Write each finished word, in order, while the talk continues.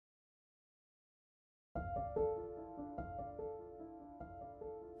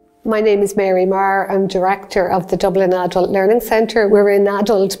My name is Mary Marr. I'm Director of the Dublin Adult Learning Centre. We're an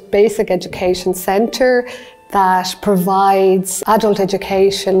adult basic education centre that provides adult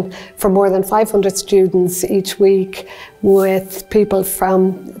education for more than 500 students each week with people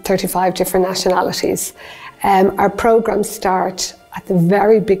from 35 different nationalities. Our programmes start at the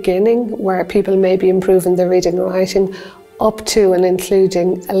very beginning, where people may be improving their reading and writing, up to and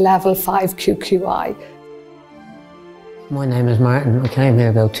including a level 5 QQI. My name is Martin. I came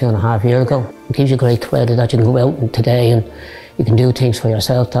here about 2.5 years ago. It gives you great credit that you can go out today and you can do things for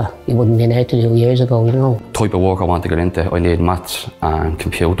yourself that you wouldn't be able to do years ago, you know. The type of work I want to get into, I need maths and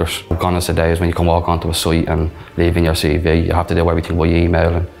computers. Gone is the days when you can walk onto a site and leave in your CV. You have to do everything by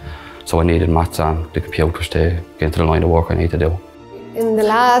email, and so I needed maths and the computers to get into the line of work I need to do. In the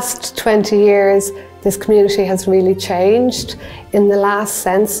last 20 years, this community has really changed. In the last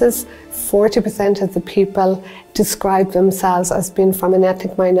census, 40% of the people describe themselves as being from an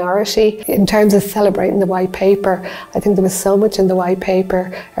ethnic minority. In terms of celebrating the white paper, I think there was so much in the white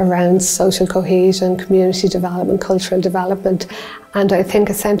paper around social cohesion, community development, cultural development. And I think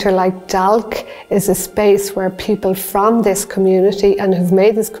a centre like DALC is a space where people from this community and who've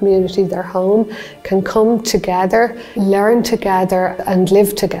made this community their home can come together, learn together and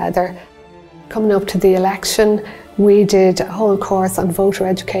live together. Coming up to the election, we did a whole course on voter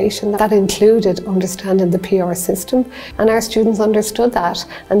education that included understanding the PR system, and our students understood that,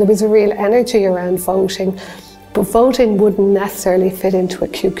 and there was a real energy around voting. But voting wouldn't necessarily fit into a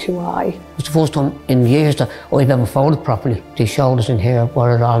QQI. It's the first time in years that I've ever voted properly. They showed us in here what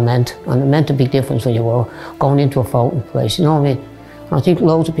it all meant, and it meant a big difference when you were going into a voting place, you know what I mean? And I think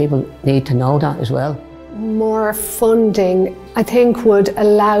loads of people need to know that as well. More funding, I think, would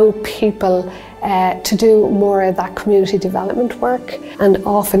allow people to do more of that community development work. And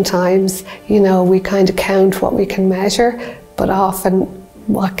oftentimes, you know, we kind of count what we can measure, but often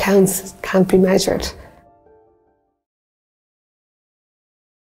what counts can't be measured.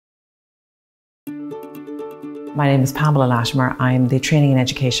 My name is Pamela Latimer. I'm the Training and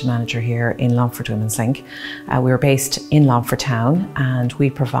Education Manager here in Longford Women's Link. We're based in Longford Town, and we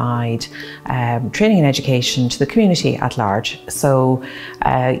provide training and education to the community at large. So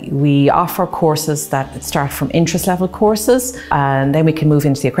we offer courses that start from interest level courses, and then we can move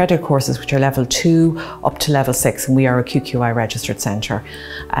into the accredited courses, which are level 2 up to level 6, and we are a QQI registered centre.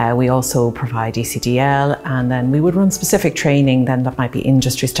 We also provide ECDL, and then we would run specific training then that might be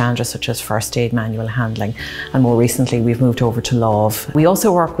industry standards such as first aid, manual handling, and more recently we've moved over to LOV. We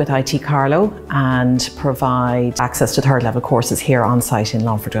also work with IT Carlow and provide access to third level courses here on site in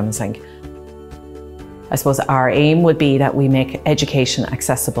Longford Women's Link. I suppose our aim would be that we make education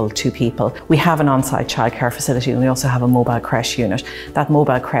accessible to people. We have an on-site childcare facility, and we also have a mobile creche unit. That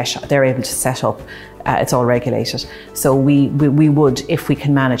mobile creche, they're able to set up, it's all regulated. So we would, if we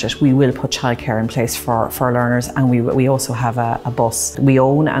can manage it, we will put childcare in place for learners, and we also have a bus we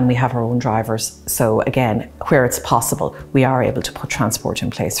own, and we have our own drivers. So again, where it's possible, we are able to put transport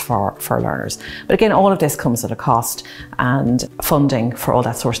in place for learners. But again, all of this comes at a cost, and funding for all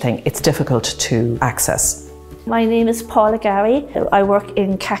that sort of thing, it's difficult to access. My name is Paula Gary. I work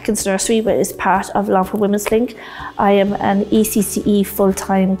in Catkins Nursery, which is part of Longford Women's Link. I am an ECCE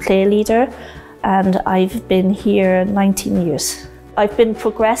full-time play leader, and I've been here 19 years. I've been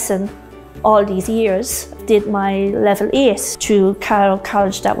progressing all these years. Did my level 8 through Carroll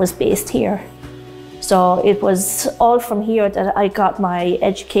College that was based here. So it was all from here that I got my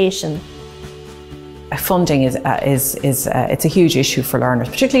education. Funding is it's a huge issue for learners,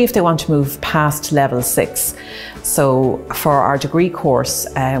 particularly if they want to move past level 6. So for our degree course,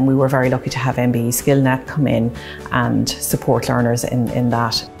 we were very lucky to have MBE SkillNet come in and support learners in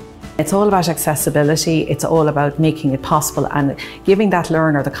that. It's all about accessibility, it's all about making it possible and giving that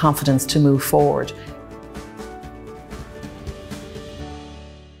learner the confidence to move forward.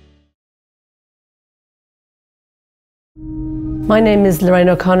 My name is Lorraine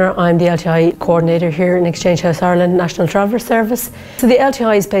O'Connor. I'm the LTI coordinator here in Exchange House Ireland National Traveller Service. So the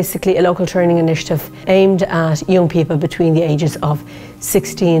LTI is basically a local training initiative aimed at young people between the ages of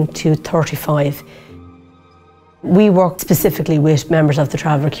 16 to 35. We work specifically with members of the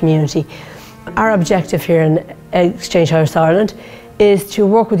traveller community. Our objective here in Exchange House Ireland is to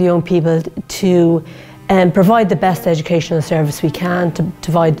work with young people to provide the best educational service we can, to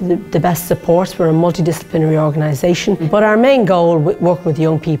provide the best supports. We're a multidisciplinary organisation, but our main goal with working with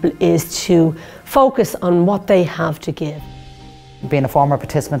young people is to focus on what they have to give. Being a former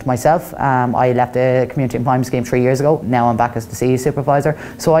participant myself, I left the community employment scheme 3 years ago. Now I'm back as the CE supervisor,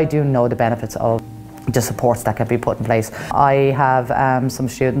 so I do know the benefits of the supports that can be put in place. I have some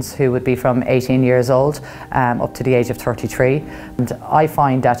students who would be from 18 years old up to the age of 33, and I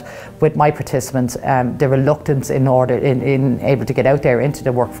find that with my participants, the reluctance in able to get out there into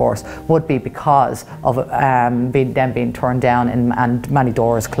the workforce would be because of them being turned down and many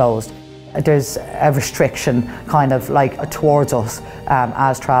doors closed. There's a restriction kind of like towards us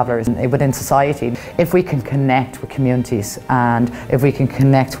as travellers within society. If we can connect with communities and if we can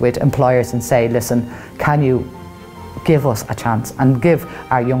connect with employers and say, listen, can you give us a chance and give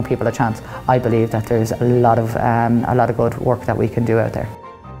our young people a chance, I believe that there's a lot of good work that we can do out there.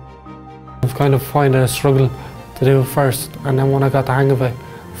 I've kind of found a struggle to do first, and then when I got the hang of it,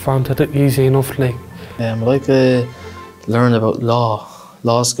 found it easy enough. I'd like to learn about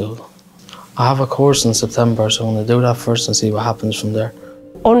law school. I have a course in September, so I'm going to do that first and see what happens from there.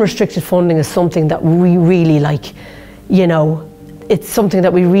 Unrestricted funding is something that we really like, you know, it's something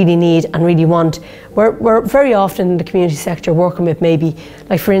that we really need and really want. We're very often in the community sector working with maybe,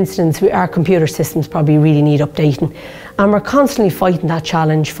 like for instance, our computer systems probably really need updating, and we're constantly fighting that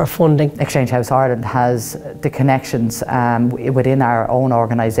challenge for funding. Exchange House Ireland has the connections within our own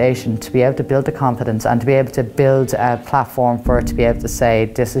organisation to be able to build the confidence and to be able to build a platform for it to be able to say,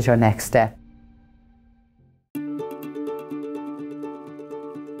 this is your next step.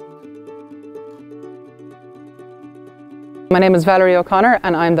 My name is Valerie O'Connor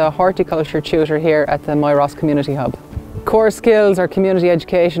and I'm the horticulture tutor here at the Moyross Community Hub. Core skills or community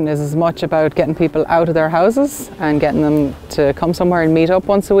education is as much about getting people out of their houses and getting them to come somewhere and meet up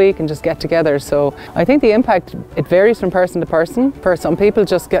once a week and just get together. So I think the impact, it varies from person to person. For some people,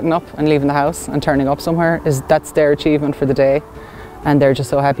 just getting up and leaving the house and turning up somewhere, that's their achievement for the day. And they're just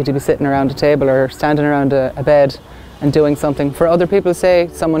so happy to be sitting around a table or standing around a bed and doing something. For other people, say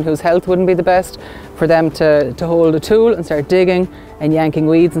someone whose health wouldn't be the best, for them to hold a tool and start digging and yanking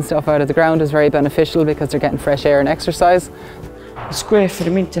weeds and stuff out of the ground is very beneficial because they're getting fresh air and exercise. It's great for the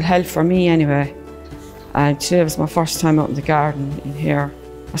mental health for me anyway. Today was my first time out in the garden in here.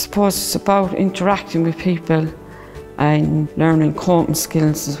 I suppose it's about interacting with people and learning coping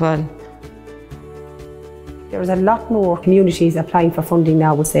skills as well. There's a lot more communities applying for funding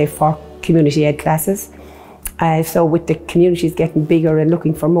now, would say, for community ed classes. So with the communities getting bigger and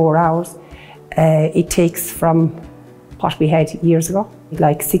looking for more hours, it takes from what we had years ago,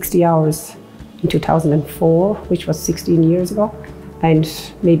 like 60 hours in 2004, which was 16 years ago, and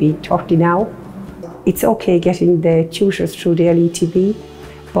maybe 30 now. It's okay getting the tutors through the LETB,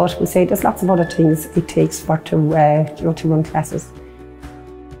 but we say there's lots of other things it takes for to run classes.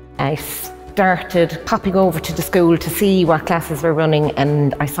 I started popping over to the school to see what classes were running,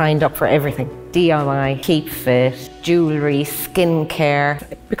 and I signed up for everything. DIY, Keep Fit, jewellery,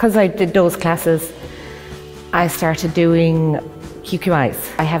 skincare. Because I did those classes, I started doing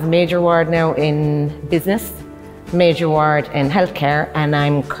QQIs. I have a major award now in business, major award in healthcare, and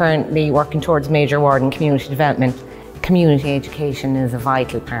I'm currently working towards major award in community development. Community education is a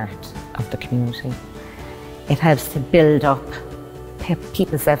vital part of the community. It helps to build up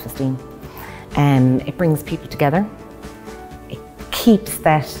people's self-esteem. It brings people together. It keeps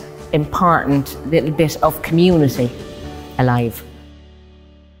that important little bit of community alive.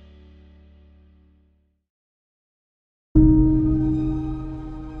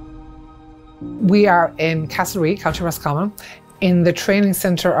 We are in Castlereagh, County Roscommon, in the training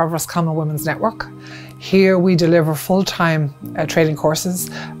centre of Roscommon Women's Network. Here we deliver full-time training courses,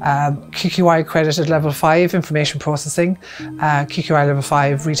 QQI accredited level 5 information processing, QQI level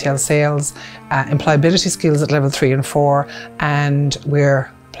 5 retail sales, employability skills at level 3 and 4, and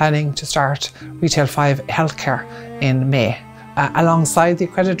we're planning to start retail 5 healthcare in May. Alongside the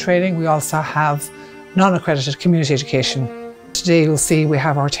accredited training, we also have non-accredited community education. Today you'll see we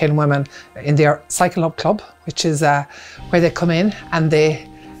have our 10 women in their Cycle Up Club, which is where they come in and they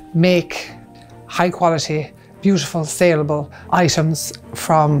make high quality, beautiful, saleable items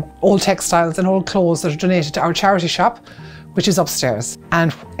from old textiles and old clothes that are donated to our charity shop, which is upstairs.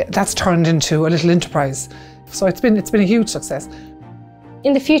 And that's turned into a little enterprise. So it's been a huge success.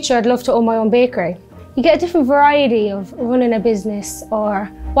 In the future, I'd love to own my own bakery. You get a different variety of running a business or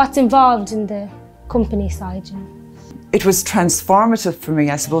what's involved in the company side. It was transformative for me,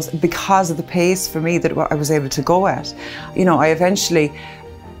 I suppose, because of the pace for me that I was able to go at. You know, I eventually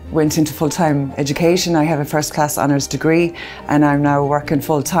went into full-time education. I have a first-class honours degree and I'm now working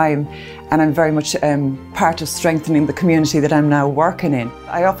full-time, and I'm very much part of strengthening the community that I'm now working in.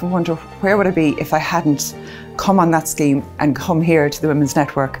 I often wonder, where would I be if I hadn't come on that scheme and come here to the Women's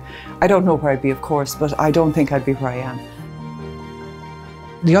Network? I don't know where I'd be, of course, but I don't think I'd be where I am.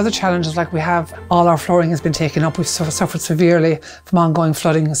 The other challenge is, like, we have all our flooring has been taken up. We've suffered severely from ongoing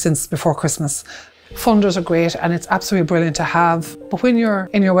flooding since before Christmas. Funders are great and it's absolutely brilliant to have, but when you're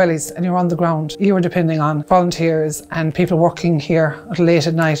in your wellies and you're on the ground, you are depending on volunteers and people working here late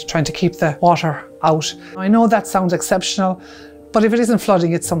at night trying to keep the water out. I know that sounds exceptional, but if it isn't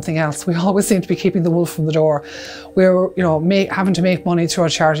flooding, it's something else. We always seem to be keeping the wolf from the door. We're having to make money through our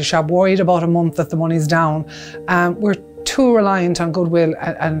charity shop, worried about a month that the money's down. We're too reliant on goodwill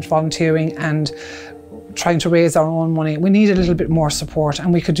and volunteering and trying to raise our own money. We need a little bit more support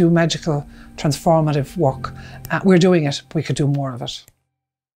and we could do magical, transformative work. We're doing it, but we could do more of it.